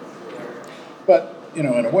 But, in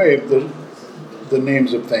a way, the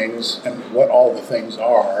names of things and what all the things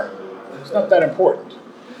are, it's not that important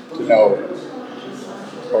to know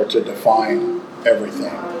or to define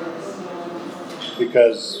everything.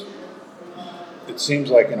 Because it seems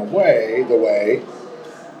like, in a way, the way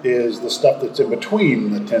is the stuff that's in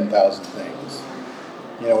between the 10,000 things.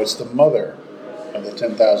 It's the mother of the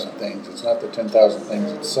 10,000 things. It's not the 10,000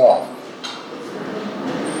 things itself.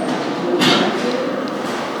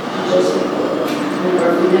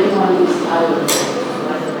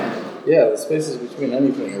 Yeah, the spaces between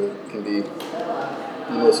anything can be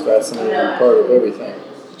the most fascinating part of everything.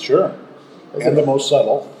 Sure. And the most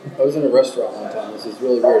subtle. I was in a restaurant one time. This is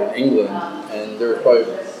really weird in England, and there were probably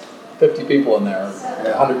 50 people in there,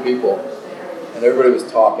 100 people, and everybody was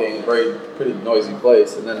talking. Pretty noisy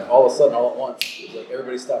place, and then all of a sudden, all at once, it was like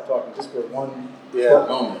everybody stopped talking just for one short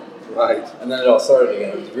moment. Right. And then it all started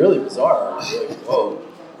again. It was really bizarre. I was like, whoa.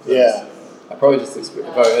 Yeah. I probably just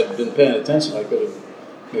if I had been paying attention, I could have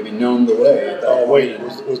maybe known the way. At that point. Wait,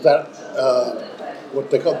 was that what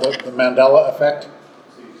they call the Mandela effect?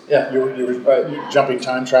 Yeah. You were jumping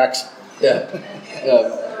time tracks? Yeah.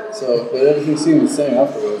 So, but everything seemed the same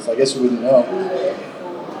afterwards. I guess you wouldn't know.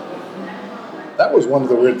 That was one of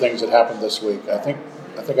the weird things that happened this week. I think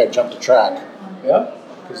I jumped a track. Yeah?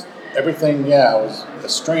 Because everything, was a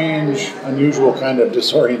strange, unusual kind of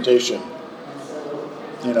disorientation.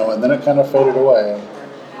 And then it kind of faded away.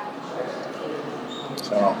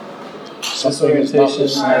 So,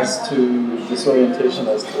 disorientation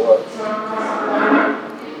as to what?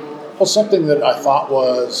 Well, something that I thought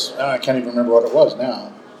was, I can't even remember what it was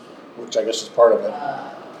now, which I guess is part of it.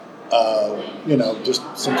 Just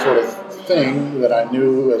some sort of thing that I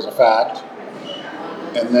knew as a fact,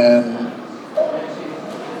 and then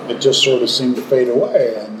it just sort of seemed to fade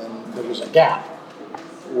away, and then there was a gap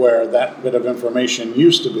where that bit of information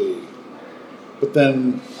used to be. But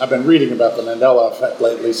then I've been reading about the Mandela effect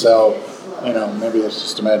lately, so, maybe it's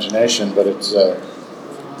just imagination, but it's, it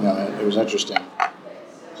was interesting.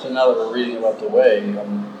 So now that we're reading about the way,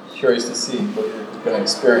 I'm curious to see what you're going to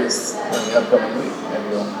experience in the upcoming week.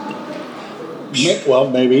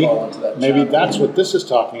 Maybe fall into that Maybe channel. that's what this is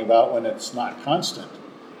talking about when it's not constant,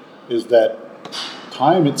 is that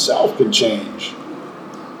time itself can change,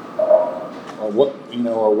 or what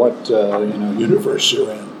universe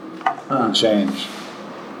you're in can change.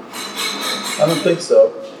 I don't think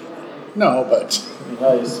so. No, but It'd be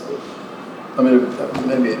nice. Maybe.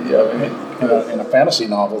 in a fantasy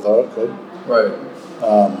novel, though, it could. Right.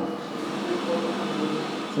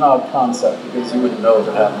 It's an odd concept because you wouldn't know if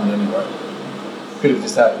it happened anyway. Could have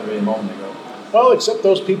just happened to me a moment ago. Well, except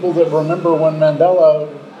those people that remember when Mandela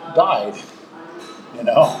died,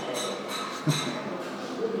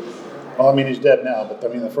 Well, he's dead now, but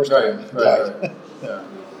the first time he died. Right. Yeah.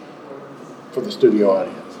 For the studio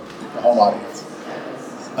audience, the home audience.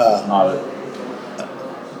 It's not a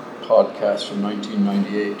podcast from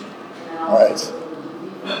 1998. Right.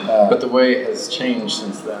 But the way has changed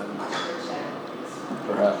since then.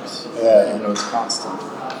 Perhaps. Yeah. Even though it's constant.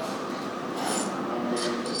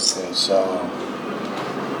 Okay, so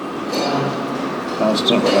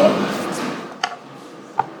constant. Okay,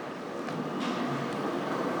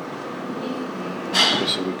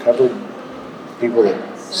 so we covered people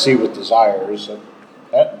that see with desires.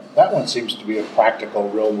 That one seems to be a practical,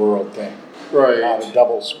 real world thing. Right. Not a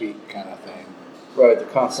double speak kind of thing. Right, the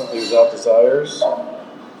constantly without desires. Or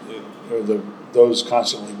those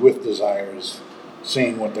constantly with desires,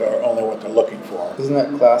 seeing only what they're looking for. Isn't that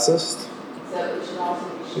classist?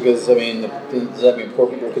 Because, does that mean poor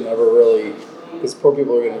people can never really... Because poor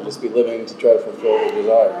people are going to just be living to try to fulfill their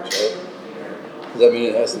desires, right? Does that mean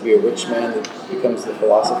it has to be a rich man that becomes the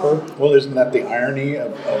philosopher? Well, isn't that the irony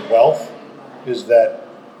of wealth? Is that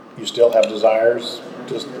you still have desires,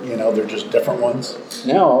 just, they're just different ones?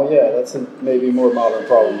 Now, yeah, that's maybe a more modern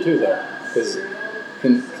problem too, though. Because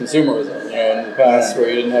consumerism, in the past where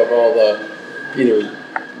you didn't have all the either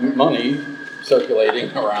money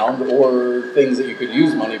circulating around or things that you could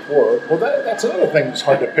use money for. Well, that's another thing that's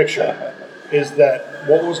hard to picture, is that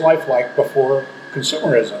what was life like before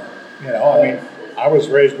consumerism? I was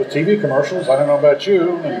raised with TV commercials, I don't know about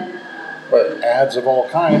you, and ads of all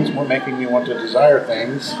kinds were making me want to desire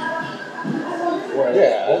things. What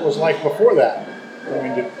was life before that?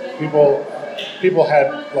 Did people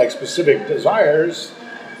had like specific desires,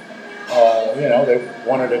 they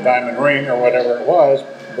wanted a diamond ring or whatever it was,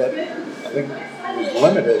 but I think it was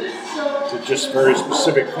limited to just very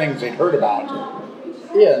specific things they'd heard about.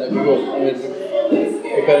 Yeah, and if you go,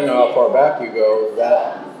 depending on how far back you go,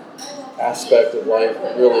 that aspect of life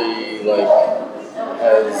really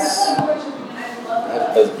has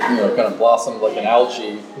kind of blossomed like an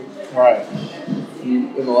algae. Right.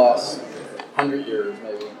 In the last 100 years,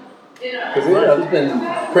 maybe. Because there's been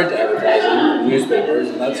print advertising, newspapers,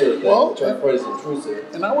 and that sort of thing, which aren't quite as intrusive.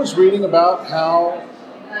 And I was reading about how,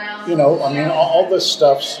 all this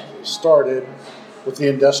stuff started with the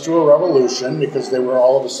Industrial Revolution because they were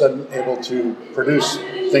all of a sudden able to produce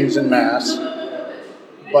things in mass,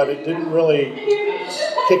 but it didn't really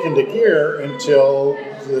kick into gear until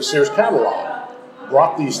the Sears catalog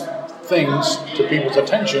brought these things to people's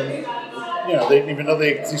attention. They didn't even know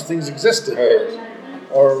these things existed. Right.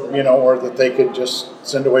 Or that they could just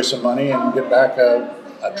send away some money and get back a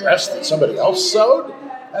dress that somebody else sewed.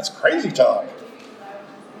 That's crazy talk.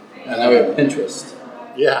 And now we have Pinterest.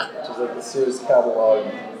 Yeah. Which is like the Sears catalog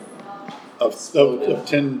of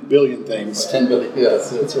 10 billion things. 10 billion, yes,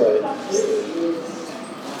 that's right.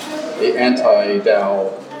 The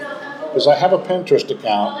anti-Dow. Because I have a Pinterest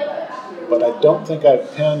account, but I don't think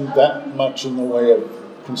I've pinned that much in the way of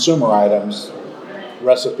consumer items,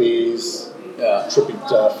 recipes, trippy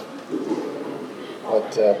stuff.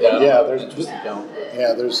 But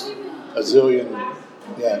there's a zillion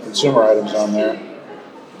consumer items on there.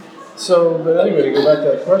 So, but anyway, to go back to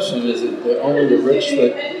that question, is it only the rich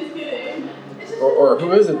that, or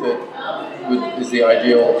who is it that is the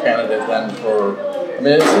ideal candidate then for?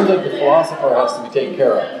 It seems like the philosopher has to be taken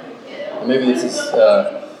care of. And maybe this is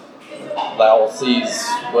Lao Tzu's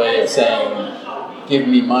way of saying, give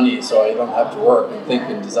me money so I don't have to work and think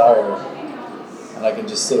and desire, and I can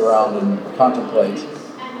just sit around and contemplate.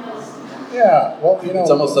 Yeah, well, it's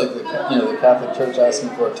almost like the Catholic Church asking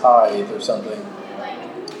for a tithe or something,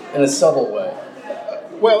 in a subtle way.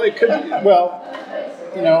 Well, it could. We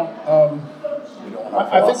don't want in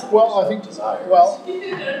our I think, well, I philosophers think, of desires. well,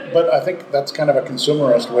 but I think that's kind of a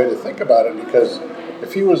consumerist way to think about it, because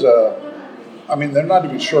if he was I mean, they're not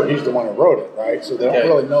even sure he's the one who wrote it, right? So they don't Okay.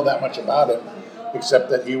 really know that much about him, except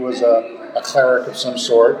that he was a cleric of some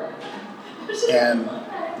sort, and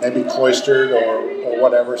maybe cloistered or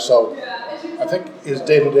whatever. So I think his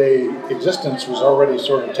day-to-day existence was already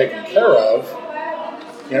sort of taken care of.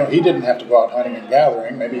 You know, he didn't have to go out hunting and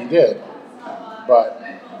gathering. Maybe he did, but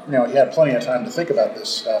you know, he had plenty of time to think about this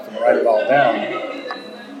stuff and write it all down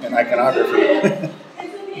in iconography.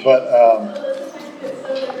 But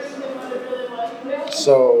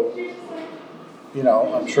so, you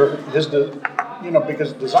know, I'm sure you know,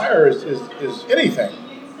 because desire is anything.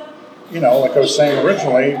 You know, like I was saying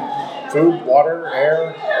originally, food, water,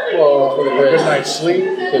 air, Well, for the a great good night's sleep.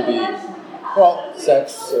 it could be Well,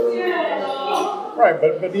 sex or right,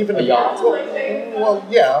 but even a yacht. well,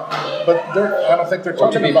 yeah, but I don't think they're Or to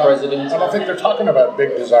talking be about. president. I don't think they're talking about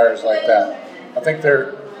big desires like that. I think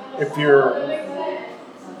if you're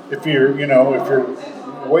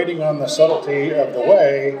waiting on the subtlety of the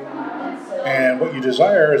way, and what you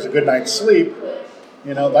desire is a good night's sleep,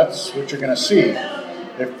 you know, that's what you're going to see.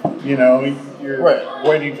 If you know you're Right.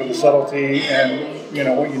 waiting for the subtlety, and you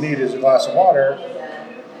know what you need is a glass of water,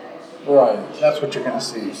 Right. that's what you're going to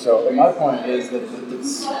see. So But my point is that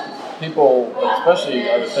it's people, especially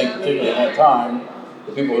I would think particularly in that time,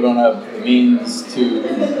 the people who don't have the means to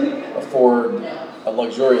afford a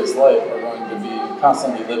luxurious life are going to be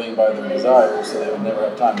constantly living by their desires, so they would never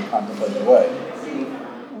have time to contemplate the way.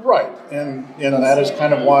 right, and that is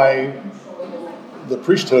kind of why the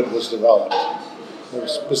priesthood was developed. It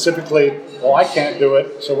was specifically, well, I can't do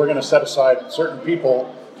it, so we're going to set aside certain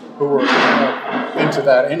people who were into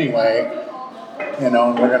that anyway, you know,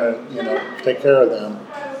 and we're going to, you know, take care of them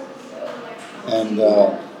and,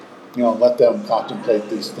 you know, let them contemplate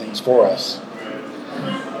these things for us.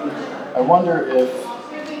 I wonder if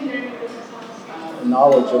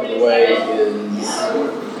knowledge of the way is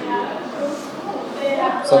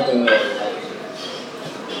something that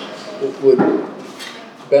would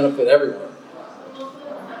benefit everyone,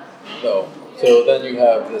 though. So then you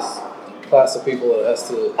have this class of people that has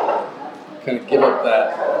to kind of give up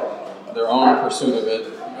their own pursuit of it,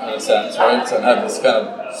 in a sense, right? So have this kind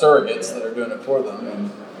of surrogates that are doing it for them,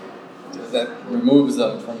 and that removes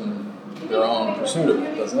them from their own pursuit of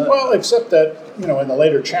it, doesn't it? Well, except that, you know, in the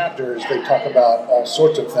later chapters, they talk about all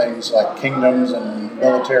sorts of things like kingdoms and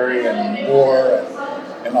military and war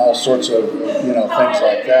and all sorts of, you know, things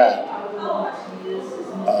like that.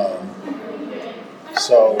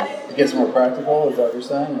 So, It gets more practical, is that what you're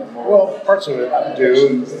saying? Or more well, parts of it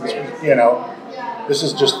do. You know, this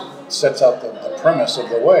is just sets out the premise of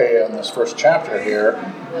the way in this first chapter here.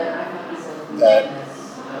 That,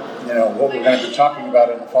 you know, what we're going to be talking about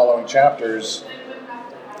in the following chapters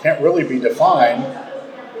can't really be defined.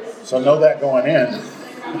 So know that going in.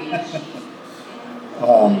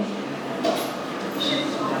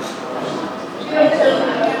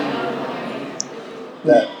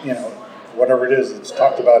 That, you know, whatever it is that's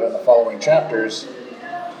talked about in the following chapters,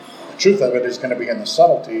 the truth of it is going to be in the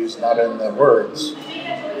subtleties, not in the words.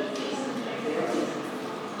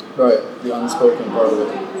 right, the unspoken part of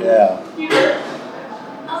it. Yeah,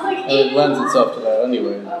 And it lends itself to that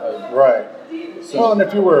anyway. right. So, Well, and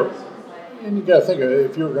if you were, and you got to think of it,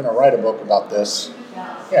 if you were going to write a book about this,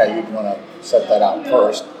 yeah, you'd want to set that out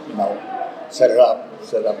first, you know, set up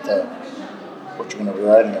to what you're going to be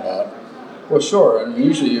writing about. well, sure, and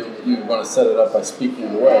usually you want to set it up by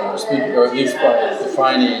speaking the way, or at least by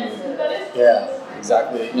defining Yeah.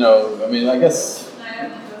 exactly, you know, I mean, I guess,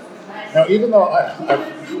 Now, even though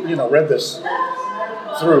I've, you know, read this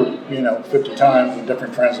through, you know, 50 times in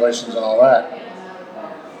different translations and all that,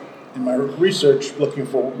 in my research looking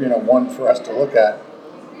for, you know, one for us to look at,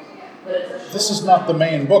 this is not the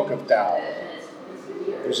main book of Tao.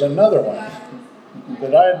 There's another one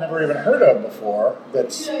that I had never even heard of before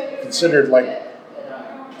that's considered like,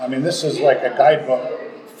 I mean, this is like a guidebook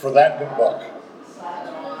for that book.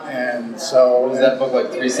 And so... is that book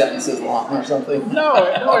like 3 sentences long or something? No,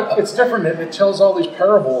 it's different. It tells all these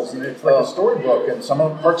parables, and it's like a storybook, and some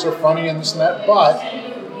of the parts are funny and this and that, but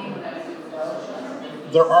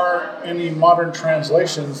there aren't any modern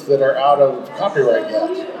translations that are out of copyright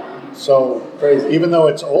yet. So Crazy. even though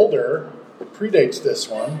it's older, it predates this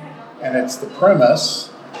one, and it's the premise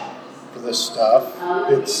for this stuff,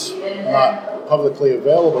 it's not publicly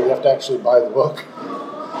available. You have to actually buy the book.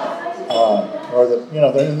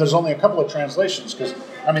 And there's only a couple of translations, because,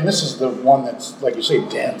 I mean, this is the one that's, like you say,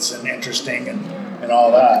 dense and interesting and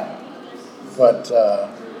all that. But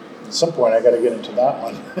at some point, I got to get into that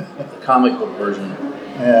one. The comic book version.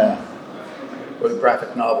 Yeah. or the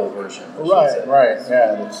graphic novel version. I should Right, say. right,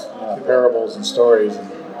 yeah, that's parables and stories and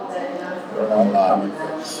Comic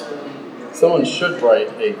books. Someone should write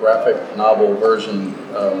a graphic novel version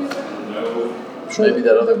of maybe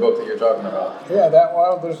that other book that you're talking about. yeah, that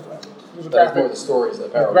well, there's a That's more graphic, the stories, the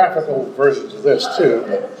there's parables. graphical versions of this too,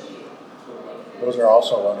 but those are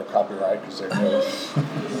also under copyright because they're new.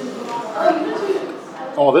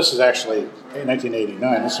 Oh, this is actually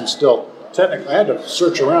 1989. This one's still technically. I had to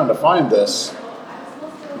search around to find this,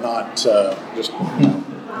 not just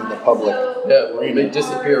in the public. Yeah, well, they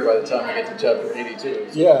disappear by the time we get to chapter 82.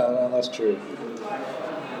 Yeah, no, that's true.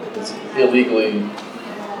 It's illegally,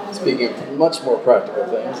 speaking of much more practical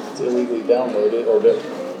things, it's illegally downloaded or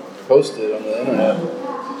posted on the internet.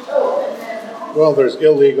 Well, there's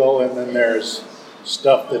illegal, and then there's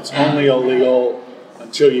stuff that's only illegal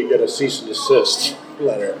until you get a cease and desist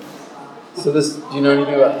letter. So do you know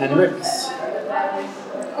anything about Hendrix?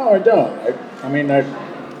 Oh, I don't. I mean, I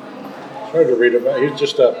tried to read about. He's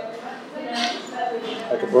just like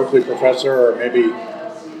a Berkeley professor, or maybe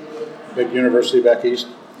a big university back east.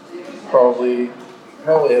 Probably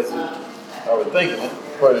has, I would think,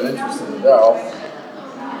 quite an interest in the Tao.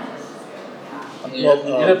 I mean, you have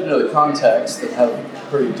to know the context and have a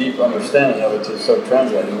pretty deep understanding of it to start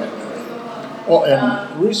translating it. Well,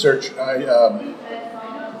 in research, I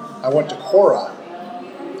went to Quora.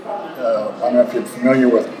 I don't know if you're familiar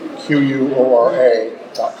with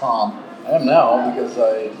Quora.com. I am now because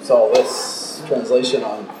I saw this translation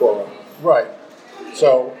on Quora. Right.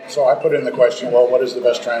 So I put in the question, well, what is the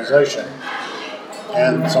best translation?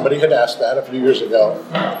 And somebody had asked that a few years ago.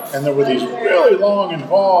 And there were these really long,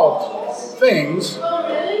 involved things.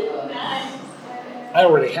 I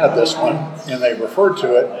already had this one, and they referred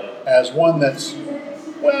to it as one that's,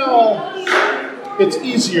 well, it's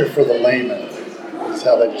easier for the layman, is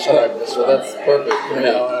how they describe this. So that's perfect. And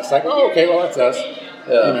it's like, oh, okay, well, that's us.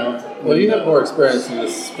 Yeah. Well, you have more experience in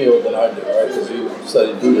this field than I do, right? Because you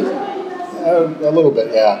studied Buddhism. A little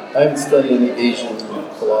bit, yeah. I haven't studied any Asian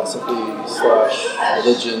philosophy /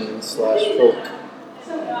 religion /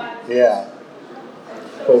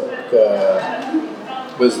 folk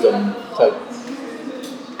wisdom type.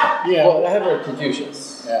 Yeah. Well, I have read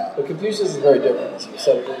Confucius. Yeah. But Confucius is very different. It's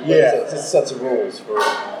just sets of rules for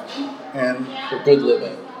good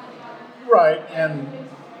living. Right, and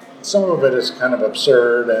some of it is kind of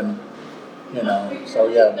absurd, and so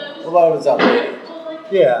yeah. A lot of it's outdated.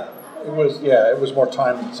 Yeah, it was more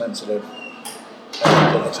time sensitive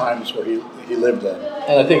than the times where he lived in.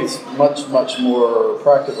 And I think it's much, much more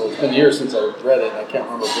practical. It's been years since I've read it. I can't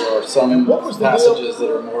remember if there are some what was the passages that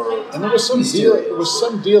are more And there was some deal. It was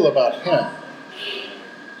some deal about him.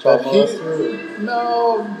 Child But molester?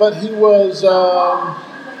 no, but he was.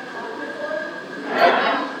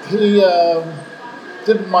 He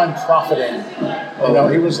didn't mind profiting.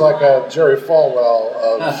 He was like a Jerry Falwell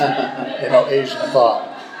of Asian thought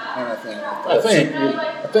kind of thing.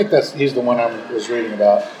 I think he's the one I was reading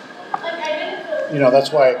about.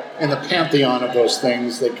 That's why in the pantheon of those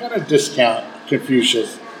things they kind of discount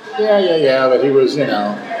Confucius. Yeah, but he was,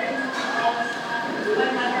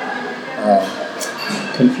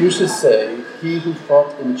 Confucius say, "He who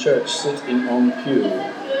fought in church sit in own pew."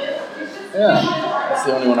 Yeah, That's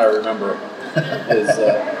the only one I remember. Is so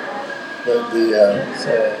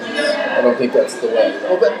I don't think that's the way.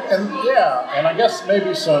 and I guess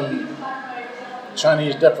maybe some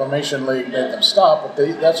Chinese Defamation League made them stop,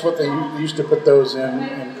 but that's what they used to put those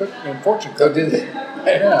in fortune So cookies. did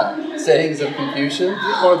Yeah, sayings of Confucius?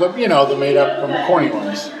 or the made up from the corny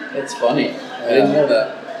ones. That's funny. I didn't know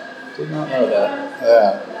that. Did not know that.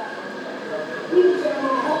 Yeah.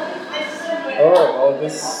 All right. Well, I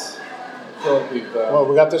feel like we've Well,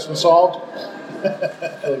 we got this one solved.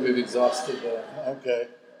 exhausted. Okay.